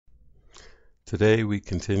Today we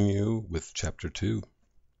continue with Chapter 2,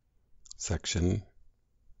 Section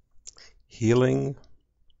Healing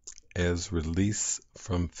as Release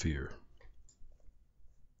from Fear.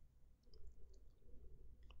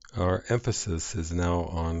 Our emphasis is now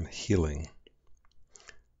on healing.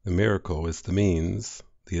 The miracle is the means,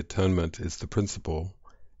 the atonement is the principle,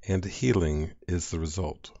 and healing is the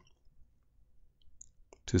result.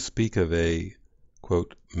 To speak of a,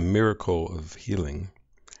 quote, miracle of healing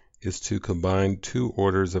is to combine two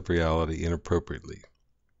orders of reality inappropriately.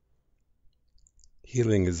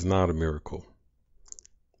 Healing is not a miracle.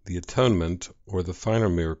 The atonement, or the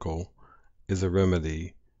final miracle, is a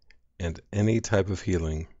remedy, and any type of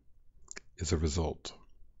healing is a result.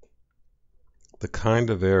 The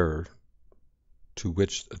kind of error to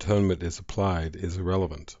which atonement is applied is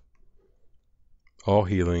irrelevant. All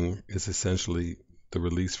healing is essentially the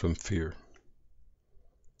release from fear.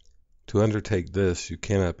 To undertake this, you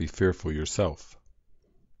cannot be fearful yourself.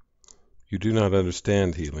 You do not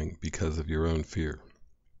understand healing because of your own fear.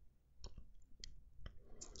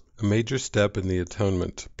 A major step in the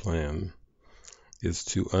atonement plan is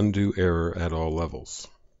to undo error at all levels.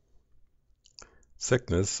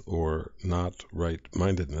 Sickness, or not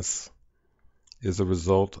right-mindedness, is a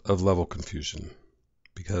result of level confusion,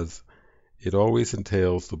 because it always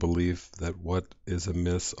entails the belief that what is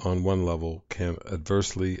amiss on one level can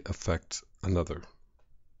adversely affect another.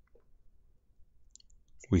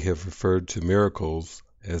 We have referred to miracles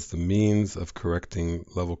as the means of correcting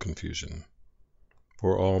level confusion,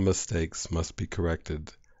 for all mistakes must be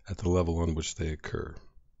corrected at the level on which they occur.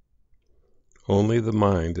 Only the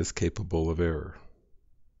mind is capable of error.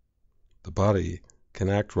 The body can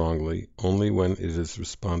act wrongly only when it is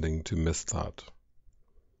responding to misthought.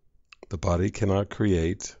 The body cannot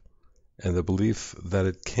create, and the belief that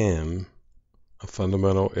it can, a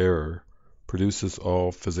fundamental error, produces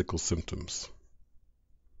all physical symptoms.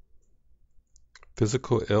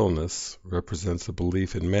 Physical illness represents a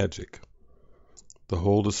belief in magic. The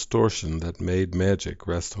whole distortion that made magic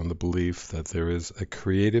rests on the belief that there is a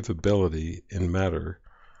creative ability in matter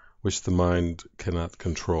which the mind cannot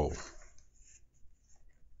control.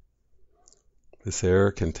 This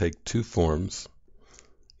error can take two forms.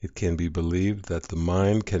 It can be believed that the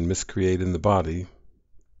mind can miscreate in the body,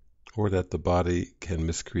 or that the body can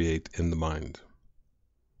miscreate in the mind.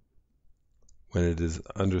 When it is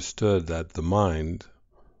understood that the mind,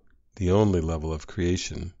 the only level of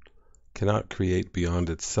creation, cannot create beyond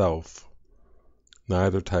itself,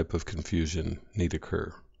 neither type of confusion need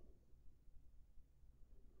occur.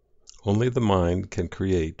 Only the mind can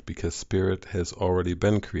create because spirit has already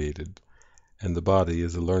been created, and the body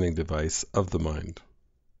is a learning device of the mind.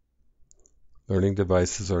 Learning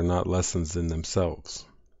devices are not lessons in themselves.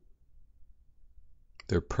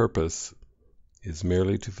 Their purpose is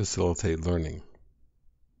merely to facilitate learning.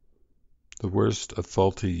 The worst a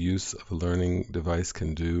faulty use of a learning device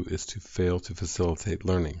can do is to fail to facilitate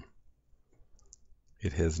learning.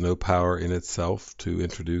 It has no power in itself to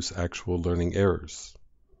introduce actual learning errors.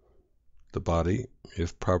 The body,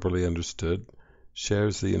 if properly understood,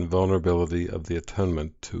 shares the invulnerability of the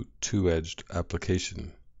atonement to two-edged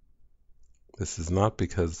application. This is not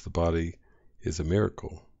because the body is a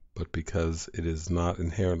miracle, but because it is not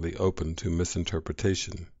inherently open to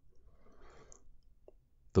misinterpretation.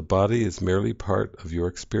 The body is merely part of your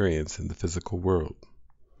experience in the physical world.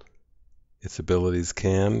 Its abilities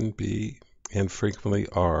can be, and frequently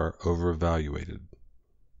are, overevaluated.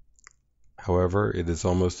 However, it is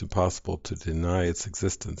almost impossible to deny its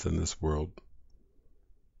existence in this world.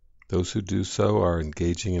 Those who do so are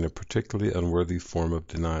engaging in a particularly unworthy form of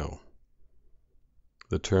denial.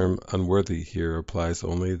 The term unworthy here applies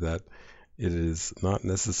only that it is not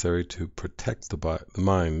necessary to protect the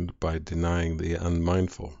mind by denying the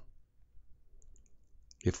unmindful.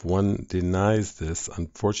 If one denies this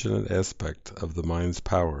unfortunate aspect of the mind's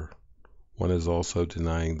power, one is also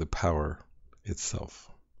denying the power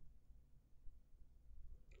itself.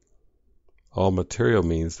 All material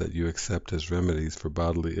means that you accept as remedies for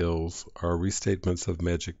bodily ills are restatements of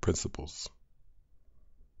magic principles.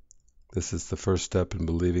 This is the first step in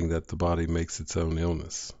believing that the body makes its own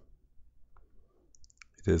illness.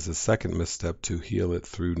 It is a second misstep to heal it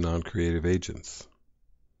through non-creative agents.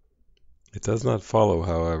 It does not follow,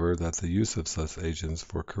 however, that the use of such agents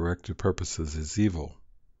for corrective purposes is evil.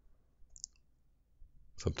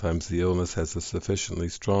 Sometimes the illness has a sufficiently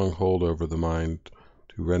strong hold over the mind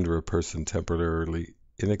to render a person temporarily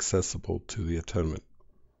inaccessible to the atonement.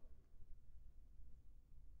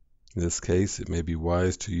 In this case, it may be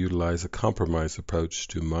wise to utilize a compromise approach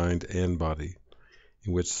to mind and body,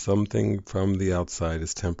 in which something from the outside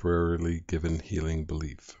is temporarily given healing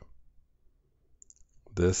belief.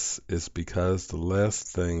 This is because the last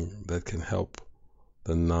thing that can help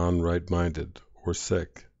the non-right-minded or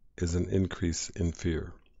sick is an increase in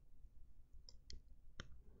fear.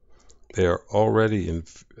 They are already in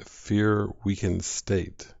fear-weakened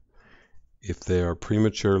state. If they are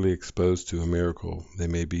prematurely exposed to a miracle, they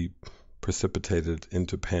may be precipitated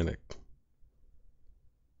into panic.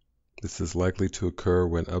 This is likely to occur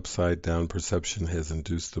when upside-down perception has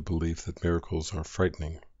induced the belief that miracles are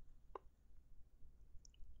frightening.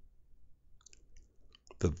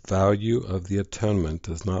 The value of the atonement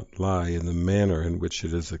does not lie in the manner in which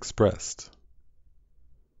it is expressed.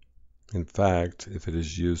 In fact, if it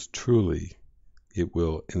is used truly, it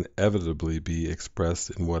will inevitably be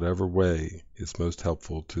expressed in whatever way is most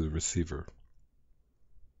helpful to the receiver.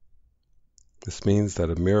 This means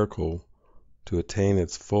that a miracle, to attain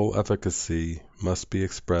its full efficacy, must be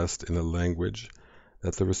expressed in a language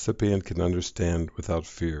that the recipient can understand without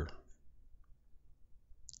fear.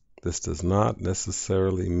 This does not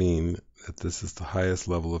necessarily mean that this is the highest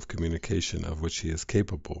level of communication of which he is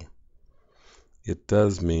capable. It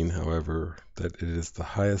does mean, however, that it is the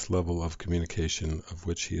highest level of communication of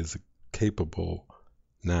which he is capable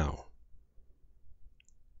now.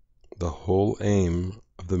 The whole aim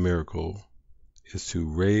of the miracle is to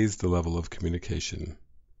raise the level of communication,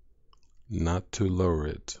 not to lower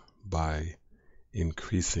it by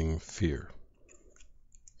increasing fear.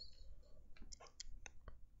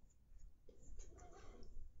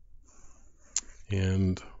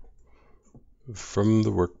 And from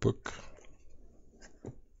the workbook,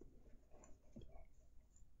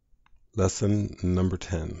 lesson number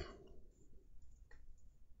 10.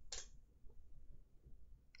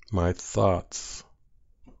 My thoughts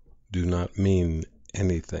do not mean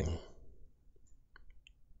anything.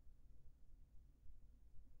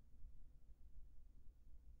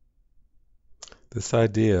 This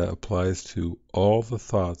idea applies to all the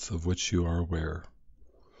thoughts of which you are aware,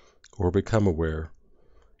 or become aware,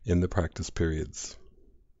 in the practice periods.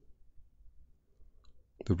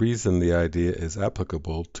 The reason the idea is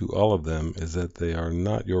applicable to all of them is that they are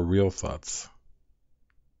not your real thoughts.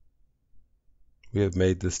 We have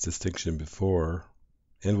made this distinction before,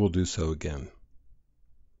 and will do so again.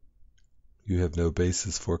 You have no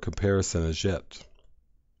basis for comparison as yet.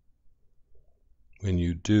 When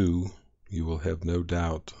you do, you will have no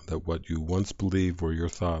doubt that what you once believed were your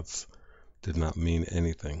thoughts did not mean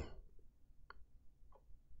anything.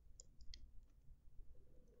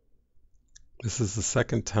 This is the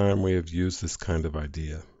second time we have used this kind of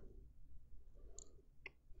idea.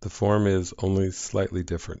 The form is only slightly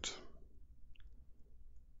different.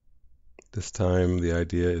 This time the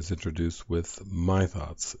idea is introduced with my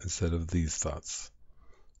thoughts instead of these thoughts,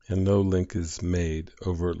 and no link is made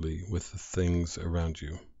overtly with the things around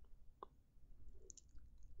you.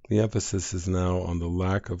 The emphasis is now on the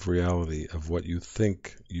lack of reality of what you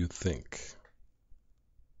think you think.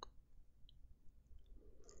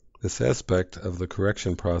 This aspect of the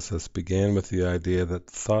correction process began with the idea that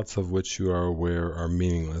thoughts of which you are aware are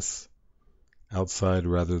meaningless, outside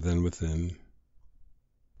rather than within,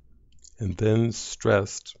 and then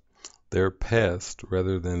stressed their past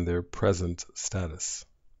rather than their present status.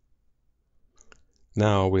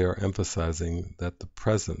 Now we are emphasizing that the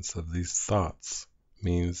presence of these thoughts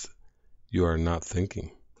means you are not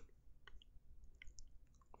thinking.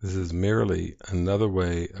 This is merely another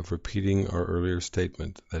way of repeating our earlier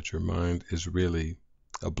statement that your mind is really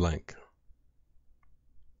a blank.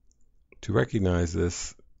 To recognize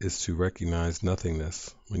this is to recognize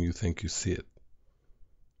nothingness when you think you see it.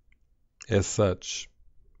 As such,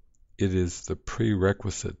 it is the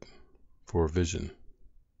prerequisite for vision.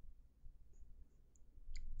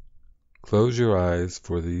 Close your eyes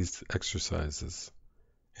for these exercises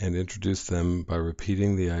and introduce them by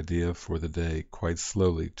repeating the idea for the day quite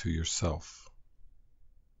slowly to yourself.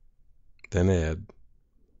 Then add,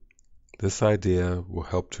 "This idea will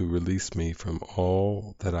help to release me from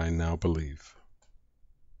all that I now believe."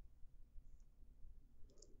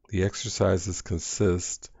 The exercises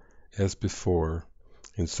consist, as before,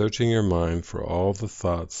 in searching your mind for all the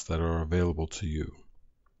thoughts that are available to you,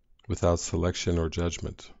 without selection or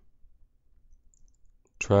judgment.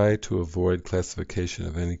 Try to avoid classification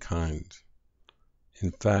of any kind.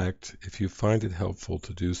 In fact, if you find it helpful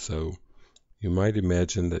to do so, you might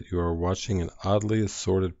imagine that you are watching an oddly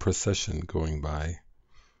assorted procession going by,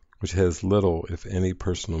 which has little, if any,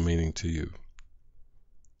 personal meaning to you.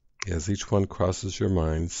 As each one crosses your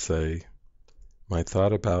mind, say, "My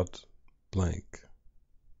thought about blank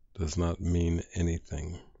does not mean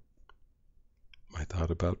anything. My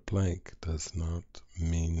thought about blank does not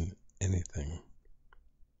mean anything."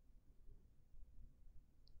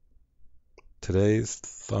 Today's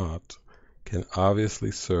thought can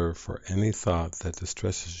obviously serve for any thought that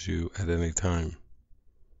distresses you at any time.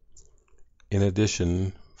 In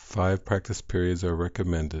addition, 5 practice periods are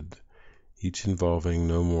recommended, each involving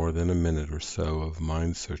no more than a minute or so of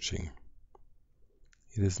mind searching.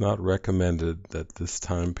 It is not recommended that this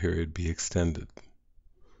time period be extended,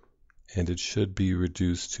 and it should be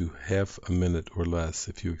reduced to half a minute or less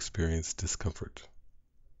if you experience discomfort.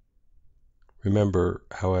 Remember,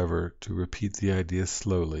 however, to repeat the idea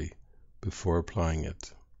slowly before applying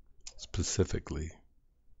it specifically,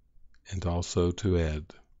 and also to add,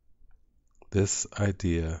 "This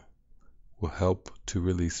idea will help to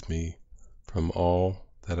release me from all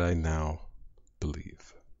that I now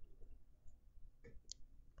believe."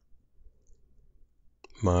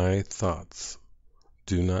 My thoughts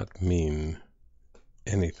do not mean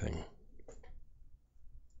anything.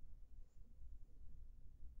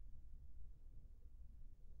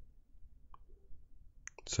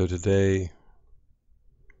 So today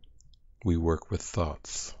we work with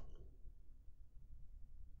thoughts.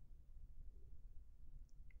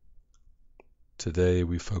 Today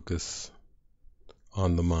we focus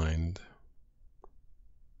on the mind.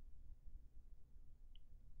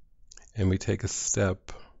 And we take a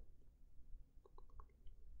step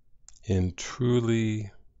in truly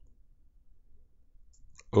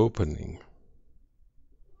opening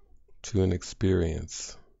to an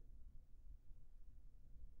experience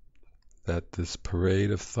that this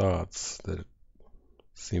parade of thoughts that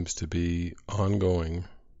seems to be ongoing,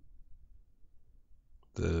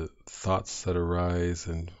 the thoughts that arise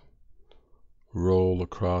and roll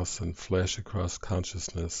across and flash across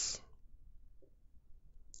consciousness,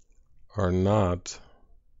 are not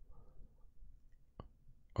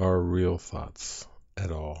our real thoughts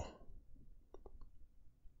at all.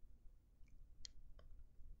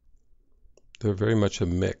 They're very much a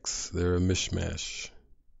mix. They're a mishmash.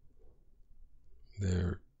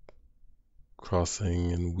 They're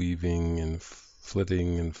crossing and weaving and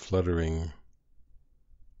flitting and fluttering.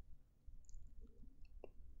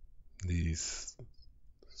 These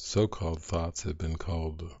so-called thoughts have been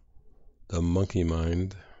called the monkey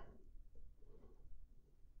mind,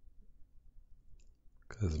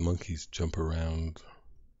 because monkeys jump around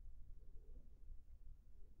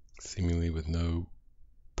seemingly with no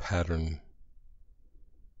pattern,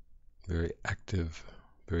 very active,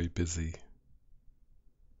 very busy.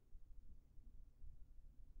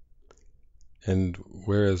 And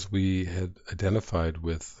whereas we had identified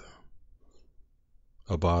with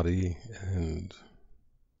a body and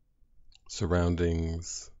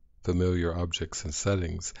surroundings, familiar objects and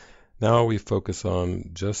settings, now we focus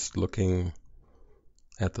on just looking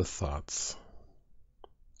at the thoughts.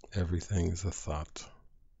 Everything is a thought.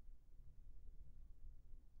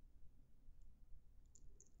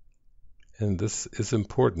 And this is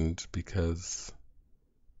important because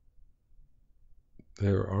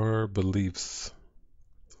there are beliefs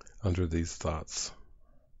under these thoughts.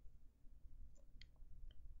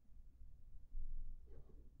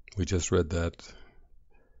 We just read that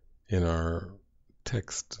in our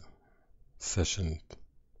text session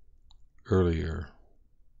earlier,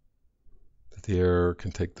 that the error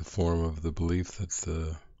can take the form of the belief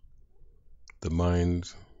that the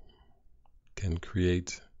mind can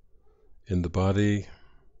create in the body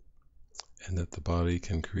and that the body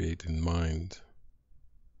can create in mind,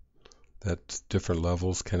 that different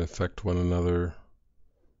levels can affect one another.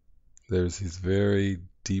 There's these very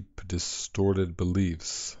deep, distorted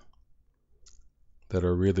beliefs that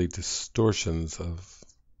are really distortions of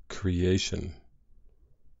creation,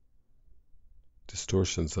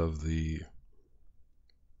 distortions of the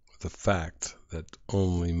fact that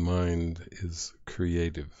only mind is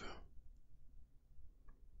creative.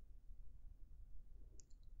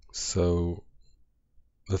 So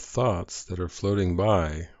the thoughts that are floating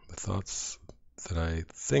by, the thoughts that I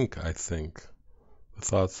think, the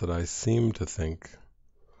thoughts that I seem to think,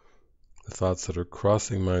 the thoughts that are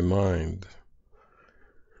crossing my mind,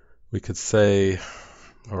 we could say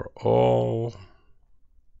are all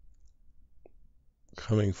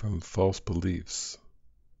coming from false beliefs.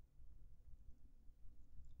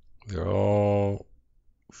 They're all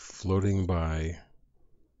floating by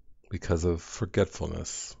because of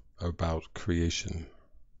forgetfulness about creation.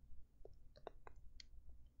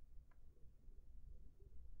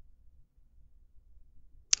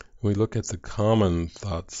 When we look at the common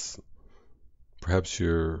thoughts, perhaps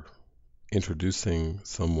you're introducing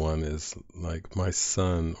someone as like my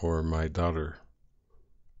son or my daughter,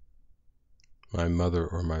 my mother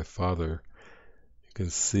or my father. You can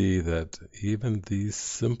see that even these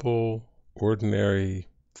simple, ordinary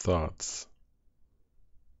thoughts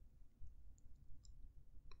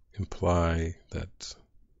imply that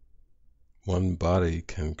one body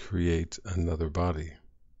can create another body.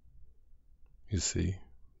 You see,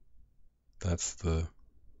 that's the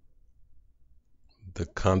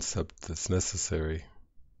concept that's necessary.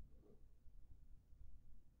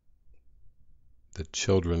 That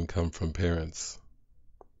children come from parents,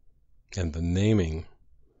 and the naming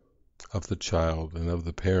of the child and of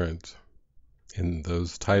the parent in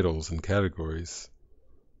those titles and categories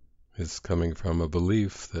is coming from a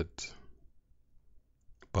belief that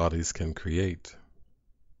bodies can create.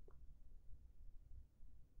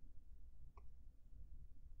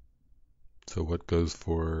 So what goes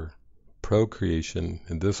for procreation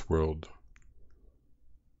in this world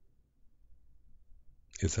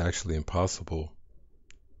is actually impossible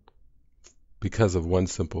because of one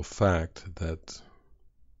simple fact, that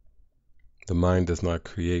the mind does not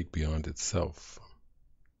create beyond itself.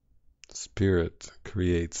 Spirit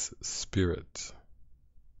creates spirit.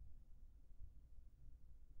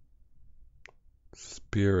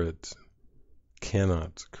 Spirit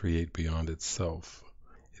cannot create beyond itself.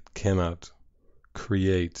 It cannot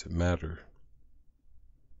create matter.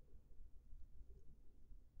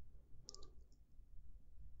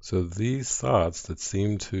 So these thoughts that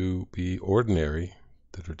seem to be ordinary,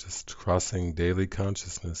 that are just crossing daily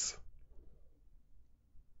consciousness,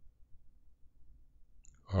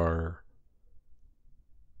 are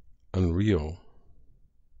unreal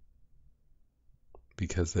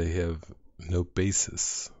because they have no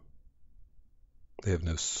basis. They have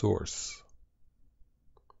no source.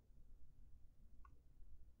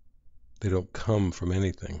 They don't come from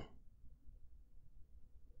anything.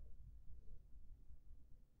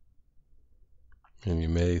 And you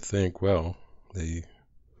may think, well, they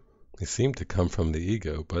seem to come from the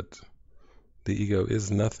ego, but the ego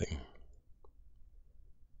is nothing.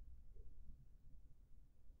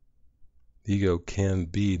 The ego can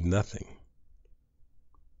be nothing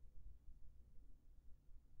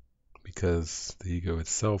because the ego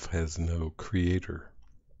itself has no creator.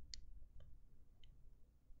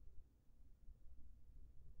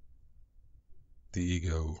 The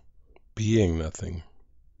ego, being nothing,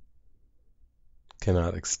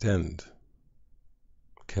 cannot extend,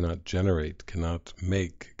 cannot generate, cannot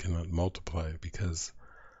make, cannot multiply, because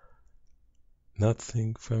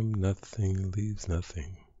nothing from nothing leaves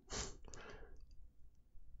nothing.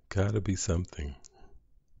 Gotta be something.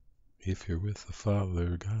 If you're with the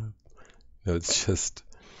Father, God. No, it's just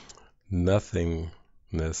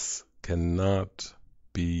nothingness cannot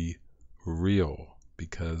be real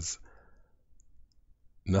because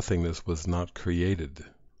nothingness was not created.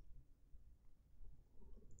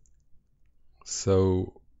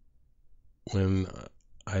 So when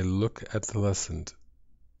I look at the lesson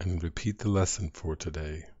and repeat the lesson for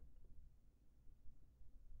today,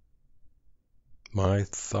 my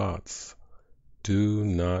thoughts do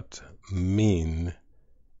not mean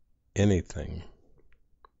anything.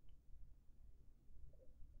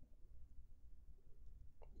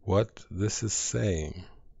 What this is saying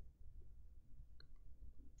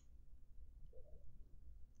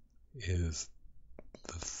is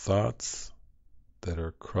the thoughts that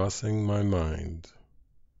are crossing my mind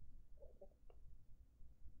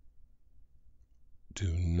do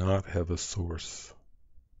not have a source,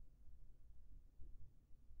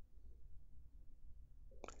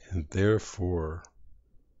 and therefore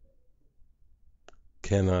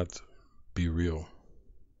cannot be real.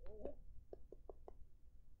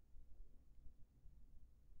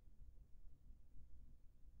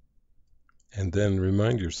 And then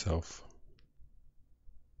remind yourself,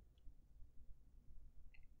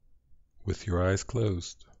 with your eyes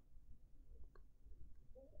closed,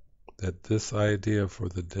 that this idea for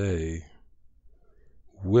the day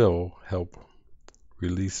will help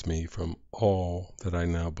release me from all that I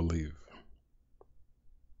now believe.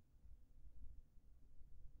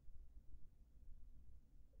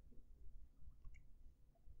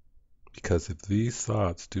 Because if these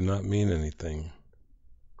thoughts do not mean anything,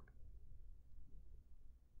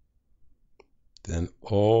 then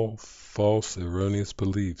all false, erroneous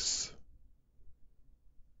beliefs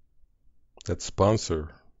that sponsor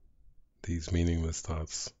these meaningless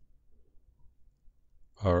thoughts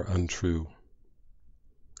are untrue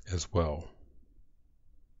as well.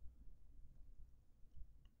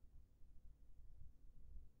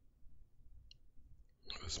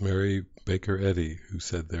 It was Mary Baker Eddy who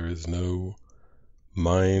said there is no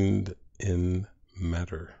mind in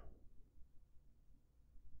matter.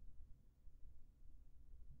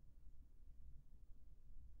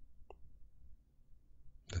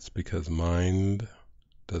 That's because mind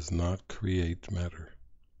does not create matter.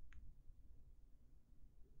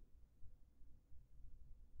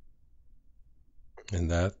 And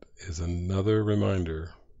that is another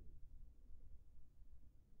reminder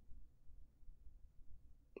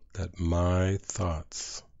that my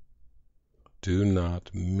thoughts do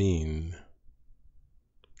not mean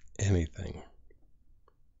anything.